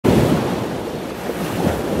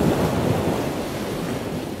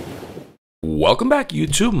Welcome back,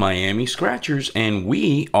 YouTube, Miami Scratchers, and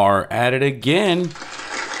we are at it again.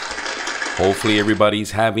 Hopefully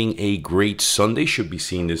everybody's having a great Sunday. Should be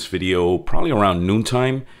seeing this video probably around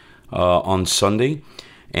noontime on Sunday.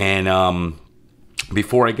 And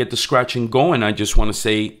before I get the scratching going, I just want to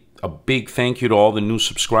say a big thank you to all the new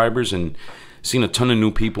subscribers, and seen a ton of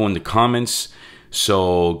new people in the comments.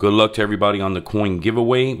 So good luck to everybody on the coin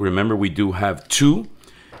giveaway. Remember, we do have two,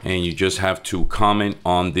 and you just have to comment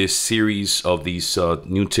on this series of these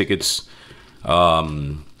new tickets.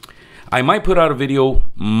 I might put out a video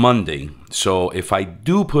Monday. So if I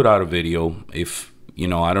do put out a video, if you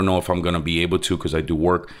know, I don't know if I'm gonna be able to because I do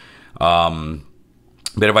work. But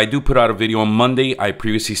if I do put out a video on Monday, I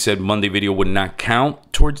previously said Monday video would not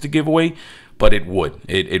count towards the giveaway, but it would.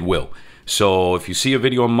 It will. So if you see a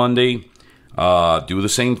video on Monday, do the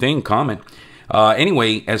same thing, comment.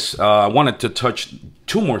 Anyway, as I wanted to touch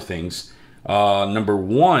two more things. Number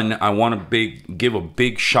one, I want to give a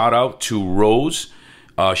big shout out to Rose.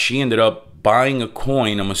 She ended up buying a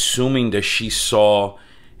coin. I'm assuming that she saw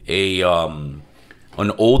a an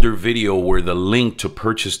older video where the link to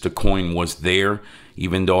purchase the coin was there,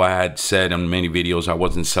 even though I had said in many videos I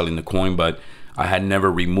wasn't selling the coin, but I had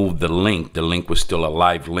never removed the link. The link was still a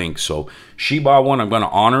live link. So she bought one. I'm going to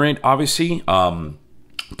honor it, obviously.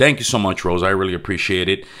 Thank you so much, Rose. I really appreciate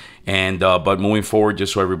it. And but moving forward,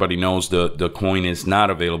 just so everybody knows, the coin is not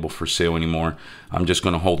available for sale anymore. I'm just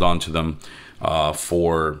going to hold on to them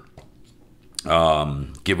for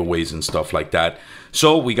giveaways and stuff like that.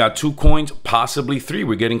 So we got two coins, possibly three.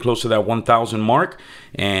 We're getting close to that 1,000 mark.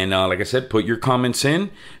 And like I said, put your comments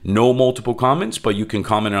in. No multiple comments, but you can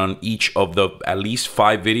comment on each of the at least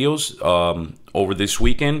 5 videos over this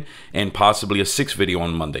weekend, and possibly a 6th video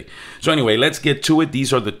on Monday. So anyway, let's get to it.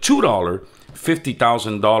 These are the $2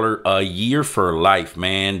 $50,000 a year for life.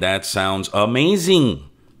 Man, that sounds amazing.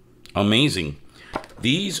 Amazing.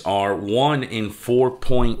 These are 1 in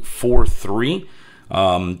 4.43.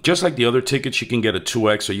 Just like the other tickets, you can get a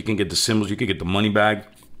 2x, so you can get the symbols, you can get the money bag,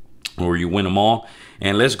 or you win them all.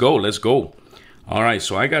 And let's go, let's go. All right,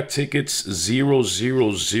 so I got tickets 000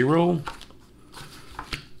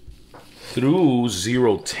 through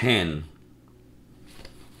 010.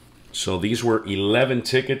 So these were 11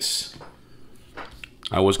 tickets.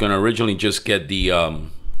 I was gonna originally just get the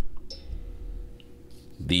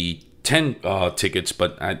 10 tickets,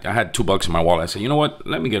 but I had $2 in my wallet. I said, you know what?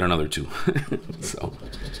 Let me get another 2. So,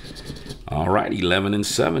 all right, 11 and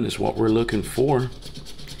 7 is what we're looking for.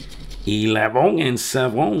 11 and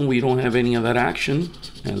 7. We don't have any of that action,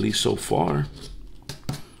 at least so far.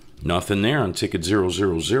 Nothing there on ticket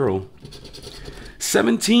 000.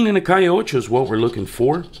 17 and a calle ocho is what we're looking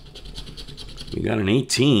for. We got an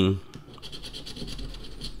 18.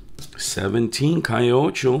 17 calle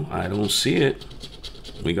ocho. I don't see it.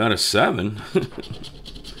 We got a 7.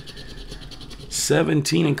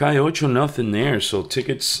 17 and calle ocho, nothing there. So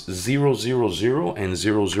tickets 000 and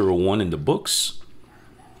 001 in the books.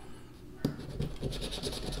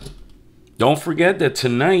 Don't forget that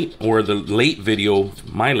tonight, or the late video,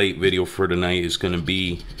 my late video for tonight is going to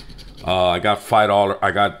be, I got $5.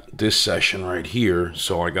 I got this session right here.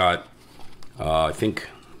 So I got, I think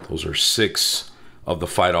those are 6 of the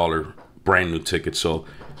 $5 brand new tickets. So,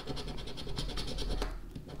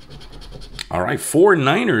 all right, 4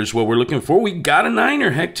 9ers, what we're looking for. We got a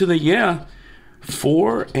 9er, heck to the yeah.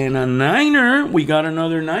 4 and a 9er. We got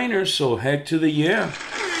another 9er, so heck to the yeah.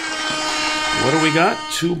 What do we got?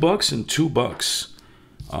 $2 and $2.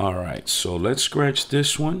 All right, so let's scratch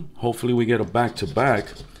this one. Hopefully we get a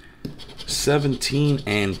back-to-back. 17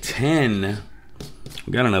 and 10.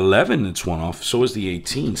 We got an 11 that's one off. So is the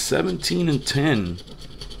 18. 17 and 10.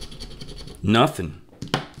 Nothing.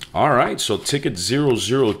 All right, so ticket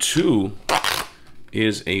 002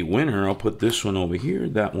 is a winner. I'll put this one over here,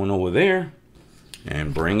 that one over there,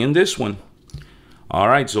 and bring in this one. All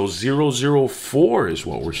right, so 004 is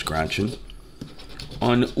what we're scratching.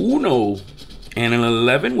 On Uno and an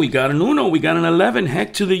 11, we got an Uno, we got an 11,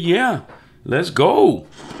 heck to the yeah. Let's go.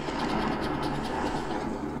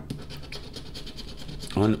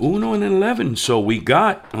 On Uno and an 11, so we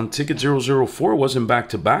got on ticket 004, wasn't back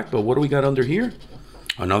to back, but what do we got under here?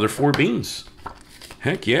 Another 4 beans.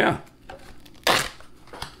 Heck yeah.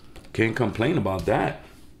 Can't complain about that.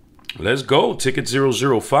 Let's go. Ticket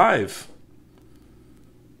 005.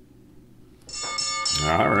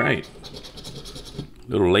 All right.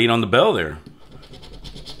 A little late on the bell there.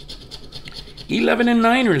 11 and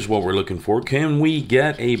 9er is what we're looking for. Can we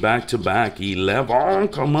get a back-to-back? 11.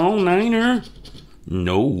 Come on, 9er.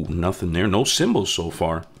 No, nothing there. No symbols so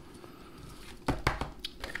far.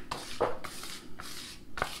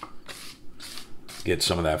 Get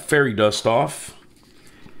some of that fairy dust off.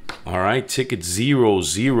 All right, ticket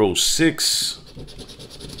 006.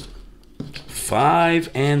 5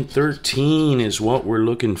 and 13 is what we're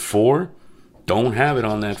looking for. Don't have it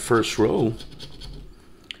on that first row.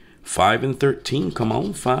 5 and 13. Come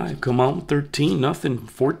on, 5. Come on, 13. Nothing.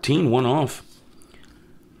 14. One off.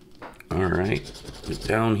 All right.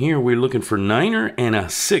 Down here, we're looking for 9er and a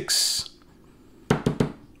 6.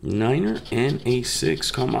 9er and a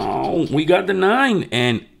 6. Come on. We got the 9.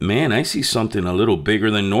 And, man, I see something a little bigger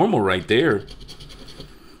than normal right there.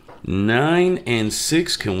 9 and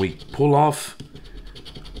 6. Can we pull off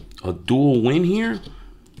a dual win here?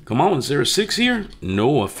 Come on. Is there a 6 here?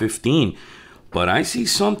 No, a 15. But I see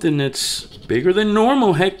something that's bigger than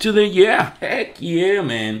normal. Heck to the yeah. Heck yeah,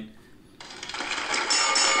 man.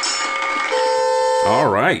 All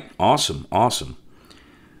right. Awesome. Awesome.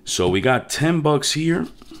 So we got 10 bucks here.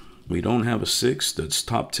 We don't have a 6. That's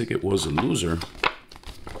top ticket was a loser.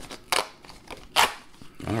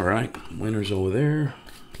 All right. Winners over there.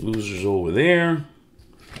 Losers over there.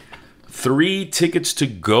 3 tickets to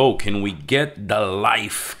go. Can we get the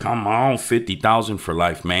life? Come on. 50,000 for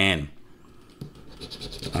life, man.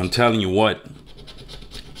 I'm telling you what.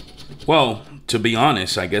 Well, to be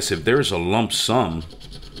honest, I guess if there's a lump sum,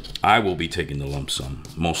 I will be taking the lump sum,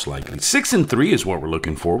 most likely. 6 and 3 is what we're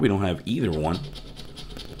looking for. We don't have either one.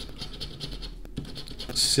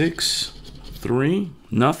 6, 3,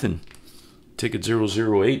 nothing. Ticket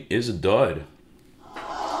 008 is a dud.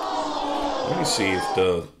 Let me see if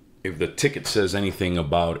the ticket says anything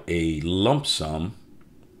about a lump sum.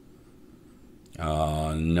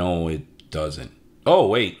 No, it doesn't. Oh,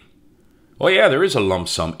 wait. Oh, yeah, there is a lump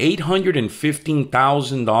sum.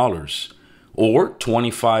 $815,000 or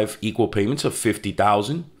 25 equal payments of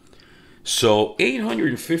 50,000. So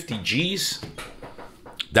 850 G's.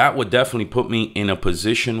 That would definitely put me in a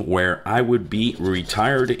position where I would be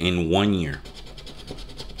retired in 1 year.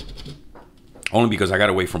 Only because I got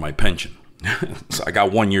to wait for my pension. So I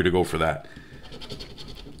got 1 year to go for that.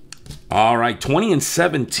 All right, 20 and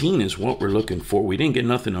 17 is what we're looking for. We didn't get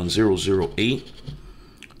nothing on 008.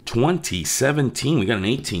 20, 17. We got an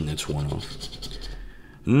 18. That's one off.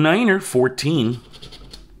 9er, 14.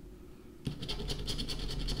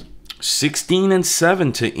 16 and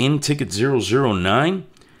 7 to end ticket 009.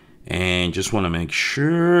 And just want to make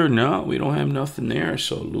sure. No, we don't have nothing there.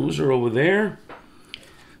 So loser over there.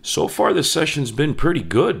 So far, the session's been pretty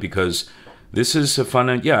good because this is a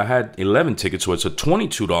fun. Yeah, I had 11 tickets, so it's a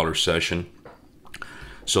 $22 session.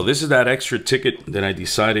 So this is that extra ticket that I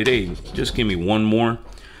decided, hey, just give me one more.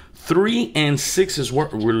 3 and 6 is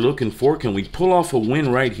what we're looking for. Can we pull off a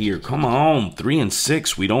win right here? Come on, 3 and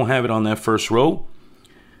 6. We don't have it on that first row.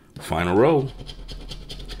 Final row.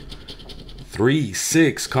 3,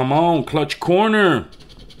 6. Come on, clutch corner.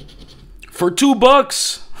 For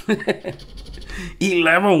 $2.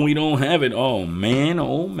 11. We don't have it. Oh man,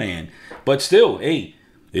 oh man. But still, hey,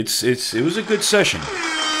 it was a good session.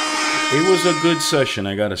 It was a good session,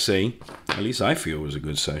 I gotta say. At least I feel it was a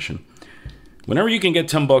good session. Whenever you can get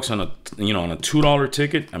 10 bucks on a on a $2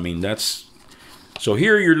 ticket, I mean that's. So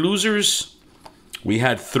here are your losers. We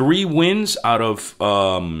had 3 wins out of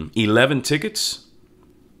 11 tickets.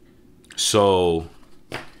 So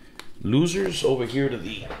losers over here to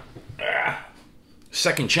the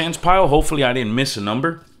second chance pile. Hopefully I didn't miss a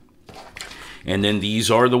number. And then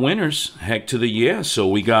these are the winners. Heck to the yeah. So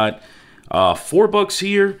we got $4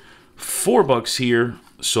 here, $4 here.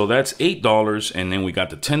 So that's $8. And then we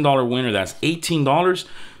got the $10 winner. That's $18.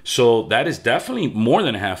 So that is definitely more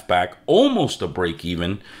than half back, almost a break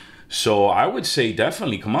even. So I would say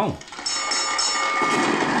definitely, come on.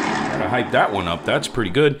 Gotta hype that one up. That's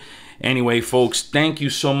pretty good. Anyway, folks, thank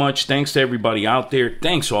you so much. Thanks to everybody out there.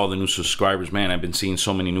 Thanks to all the new subscribers, man. I've been seeing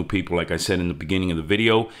so many new people, like I said in the beginning of the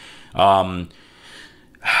video.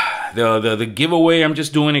 The giveaway, I'm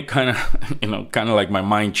just doing it kind of, kind of like my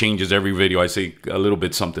mind changes every video. I say a little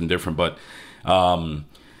bit something different, but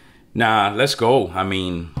nah, let's go. I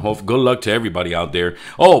mean, good luck to everybody out there.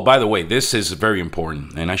 Oh, by the way, this is very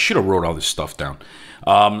important, and I should have wrote all this stuff down.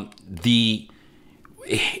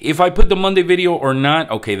 If I put the Monday video or not,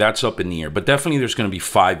 okay, that's up in the air. But definitely there's going to be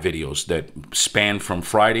 5 videos that span from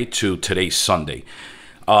Friday to today's Sunday.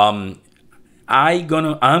 I'm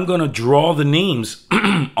gonna draw the names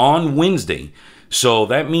on Wednesday. So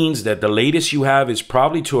that means that the latest you have is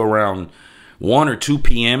probably to around 1 or 2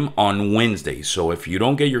 p.m. on Wednesday. So if you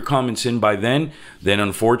don't get your comments in by then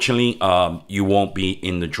unfortunately you won't be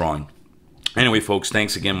in the drawing. Anyway, folks,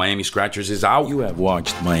 thanks again. Miami Scratchers is out. You have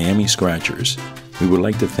watched Miami Scratchers. We would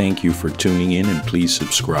like to thank you for tuning in, and please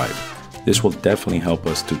subscribe. This will definitely help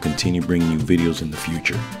us to continue bringing you videos in the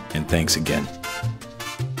future. And thanks again.